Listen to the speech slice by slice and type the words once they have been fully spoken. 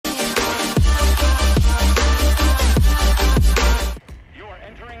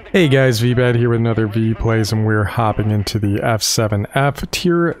Hey guys, VII here with another V Plays, and we're hopping into the F7F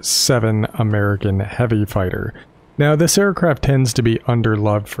Tier 7 American Heavy Fighter. Now, this aircraft tends to be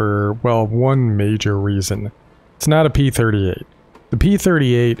underloved for, well, one major reason. It's not a P-38. The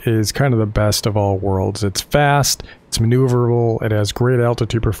P-38 is kind of the best of all worlds. It's fast, it's maneuverable, it has great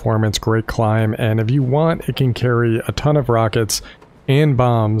altitude performance, great climb, and if you want, it can carry a ton of rockets and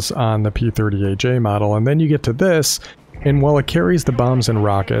bombs on the P-38J model. And then you get to this, and while it carries the bombs and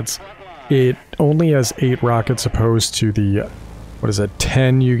rockets, it only has 8 rockets opposed to the,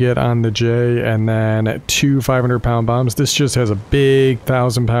 10 you get on the J, and then 2 500-pound bombs. This just has a big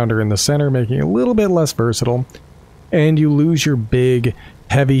 1,000-pounder in the center, making it a little bit less versatile. And you lose your big,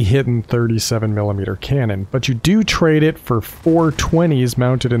 heavy-hitting 37mm cannon. But you do trade it for 4 20s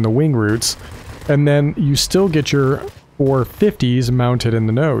mounted in the wing roots, and then you still get your 4 50s mounted in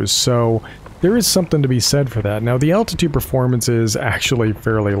the nose. So there is something to be said for that. Now, the altitude performance is actually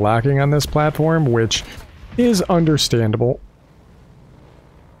fairly lacking on this platform, which is understandable.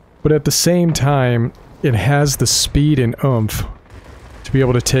 But at the same time, it has the speed and oomph to be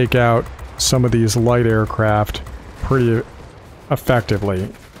able to take out some of these light aircraft pretty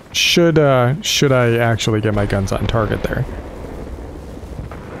effectively. Should I actually get my guns on target there.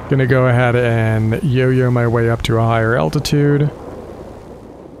 Gonna go ahead and yo-yo my way up to a higher altitude.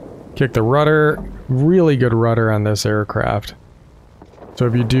 Kick the rudder. Really good rudder on this aircraft. So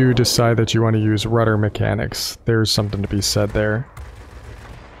if you do decide that you want to use rudder mechanics, there's something to be said there.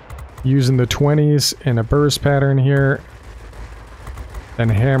 Using the 20s in a burst pattern here, then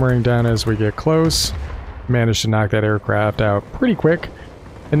hammering down as we get close. Managed to knock that aircraft out pretty quick.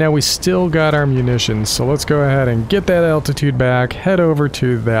 And now we still got our munitions, so let's go ahead and get that altitude back, head over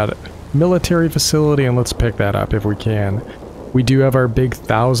to that military facility, and let's pick that up if we can. We do have our big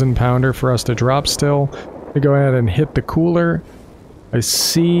 1,000-pounder for us to drop still. We go ahead and hit the cooler. I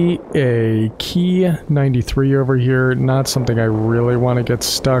see a Key 93 over here. Not something I really want to get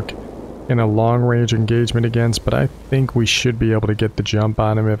stuck in a long-range engagement against, but I think we should be able to get the jump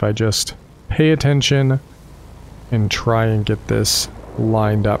on him if I just pay attention and try and get this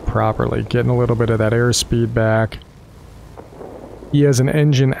lined up properly. Getting a little bit of that airspeed back. He has an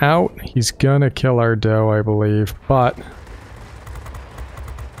engine out. He's gonna kill our doe, I believe, but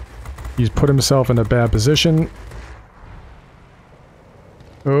he's put himself in a bad position.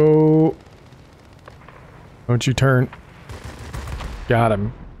 Oh. Don't you turn. Got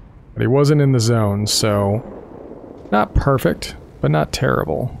him. But he wasn't in the zone, so not perfect, but not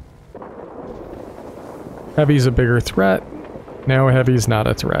terrible. Heavy's a bigger threat. Now Heavy's not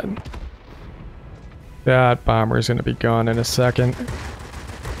a threat. That bomber's gonna be gone in a second.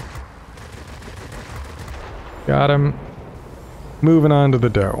 Got him. Moving on to the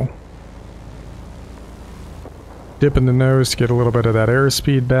doe. Dipping the nose to get a little bit of that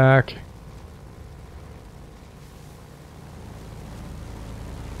airspeed back.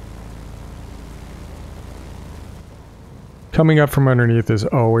 Coming up from underneath is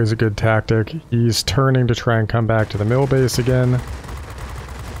always a good tactic. He's turning to try and come back to the mill base again.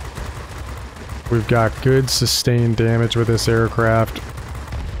 We've got good sustained damage with this aircraft.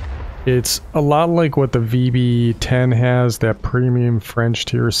 It's a lot like what the VB-10 has, that premium French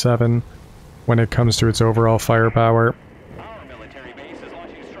Tier 7, when it comes to its overall firepower. Our military base is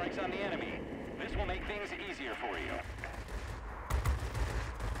launching strikes on the enemy. This will make things easier for you.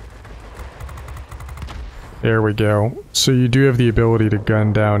 There we go. So you do have the ability to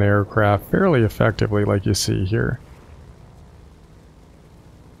gun down aircraft fairly effectively, like you see here.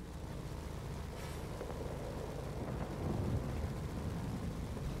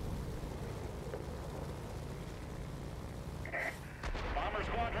 Bomber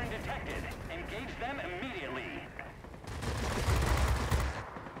squadron detected. Engage them immediately.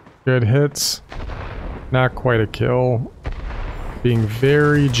 Good hits. Not quite a kill. Being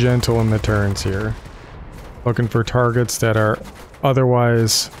very gentle in the turns here. Looking for targets that are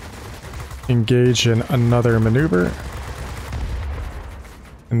otherwise engaged in another maneuver.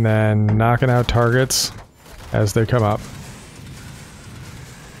 And then knocking out targets as they come up.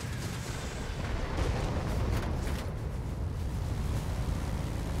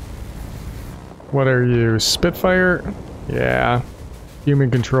 What are you, Spitfire? Yeah, human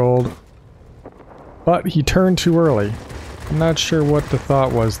controlled. But he turned too early. I'm not sure what the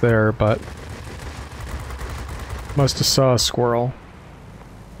thought was there, but must have saw a squirrel.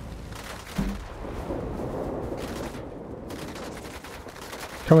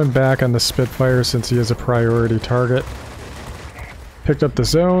 Coming back on the Spitfire since he is a priority target. Picked up the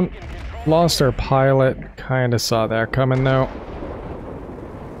zone. Lost our pilot. Kinda saw that coming though.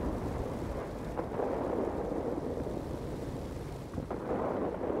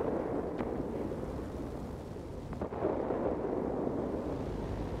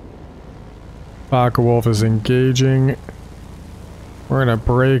 Focke-Wulf is engaging. We're gonna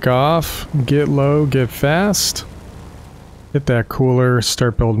break off, get low, get fast. Hit that cooler,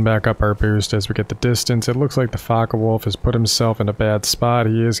 start building back up our boost as we get the distance. It looks like the Focke-Wulf has put himself in a bad spot.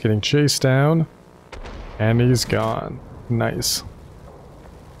 He is getting chased down. And he's gone. Nice.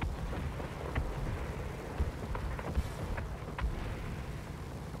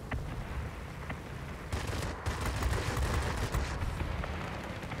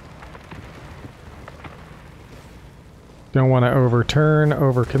 Don't want to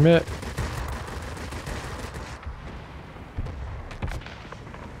overcommit.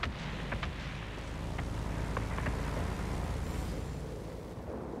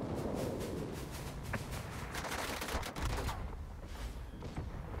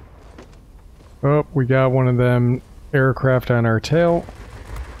 Oh, we got one of them aircraft on our tail.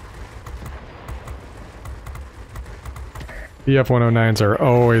 The F-109s are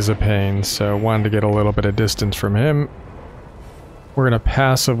always a pain, so wanted to get a little bit of distance from him. We're going to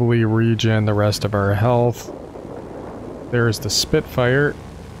passively regen the rest of our health. There's the Spitfire.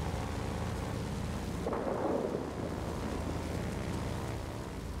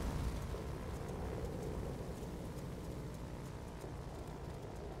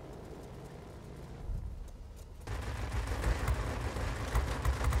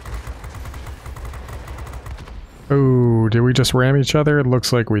 Oh, did we just ram each other? It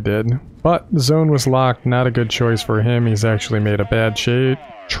looks like we did. But the zone was locked, not a good choice for him. He's actually made a bad trade,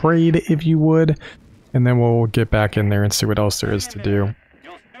 if you would. And then we'll get back in there and see what else there is to do.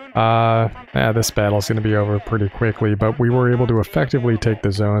 This battle's going to be over pretty quickly, but we were able to effectively take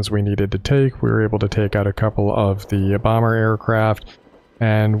the zones we needed to take. We were able to take out a couple of the bomber aircraft.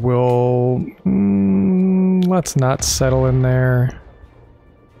 And we'll... let's not settle in there.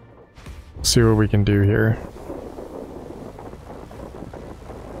 See what we can do here.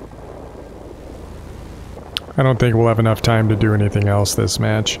 I don't think we'll have enough time to do anything else this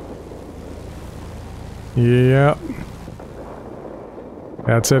match. Yep.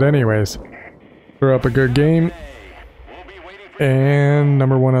 That's it anyways. Throw up a good game. And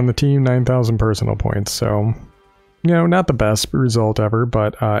number 1 on the team, 9,000 personal points. So, you know, not the best result ever,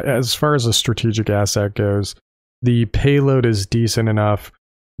 but as far as a strategic asset goes, the payload is decent enough.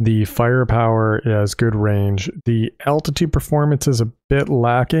 The firepower has good range. The altitude performance is a bit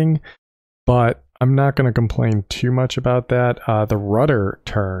lacking, but I'm not going to complain too much about that. The rudder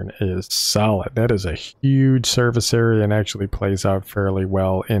turn is solid. That is a huge surface area and actually plays out fairly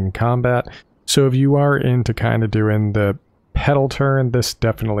well in combat. So if you are into kind of doing the pedal turn, this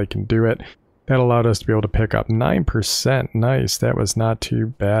definitely can do it. That allowed us to be able to pick up 9%. Nice. That was not too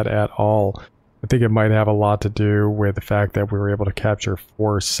bad at all. I think it might have a lot to do with the fact that we were able to capture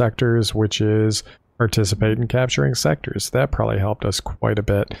 4 sectors, which is participate in capturing sectors. That probably helped us quite a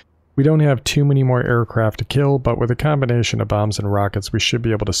bit. We don't have too many more aircraft to kill, but with a combination of bombs and rockets, we should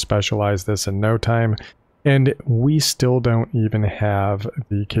be able to specialize this in no time. And we still don't even have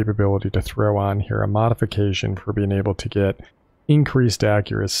the capability to throw on here a modification for being able to get increased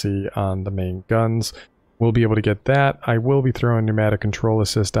accuracy on the main guns. We'll be able to get that. I will be throwing pneumatic control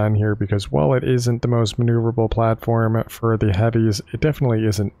assist on here because while it isn't the most maneuverable platform for the heavies, it definitely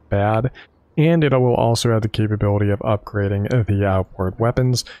isn't bad. And it will also have the capability of upgrading the outboard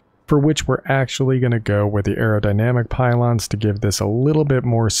weapons, for which we're actually going to go with the aerodynamic pylons to give this a little bit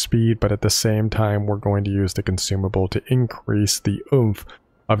more speed, but at the same time we're going to use the consumable to increase the oomph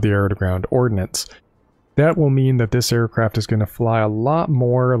of the air-to-ground ordnance. That will mean that this aircraft is going to fly a lot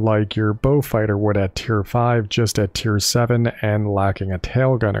more like your Beaufighter would at Tier 5, just at Tier 7 and lacking a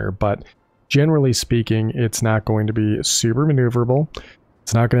tail gunner, but generally speaking it's not going to be super maneuverable.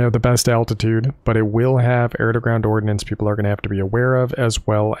 It's not going to have the best altitude, but it will have air-to-ground ordnance people are going to have to be aware of, as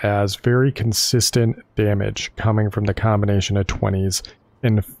well as very consistent damage coming from the combination of 20s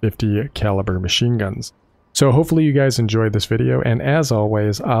and 50 caliber machine guns. So hopefully you guys enjoyed this video, and as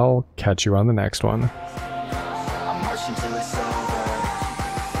always, I'll catch you on the next one.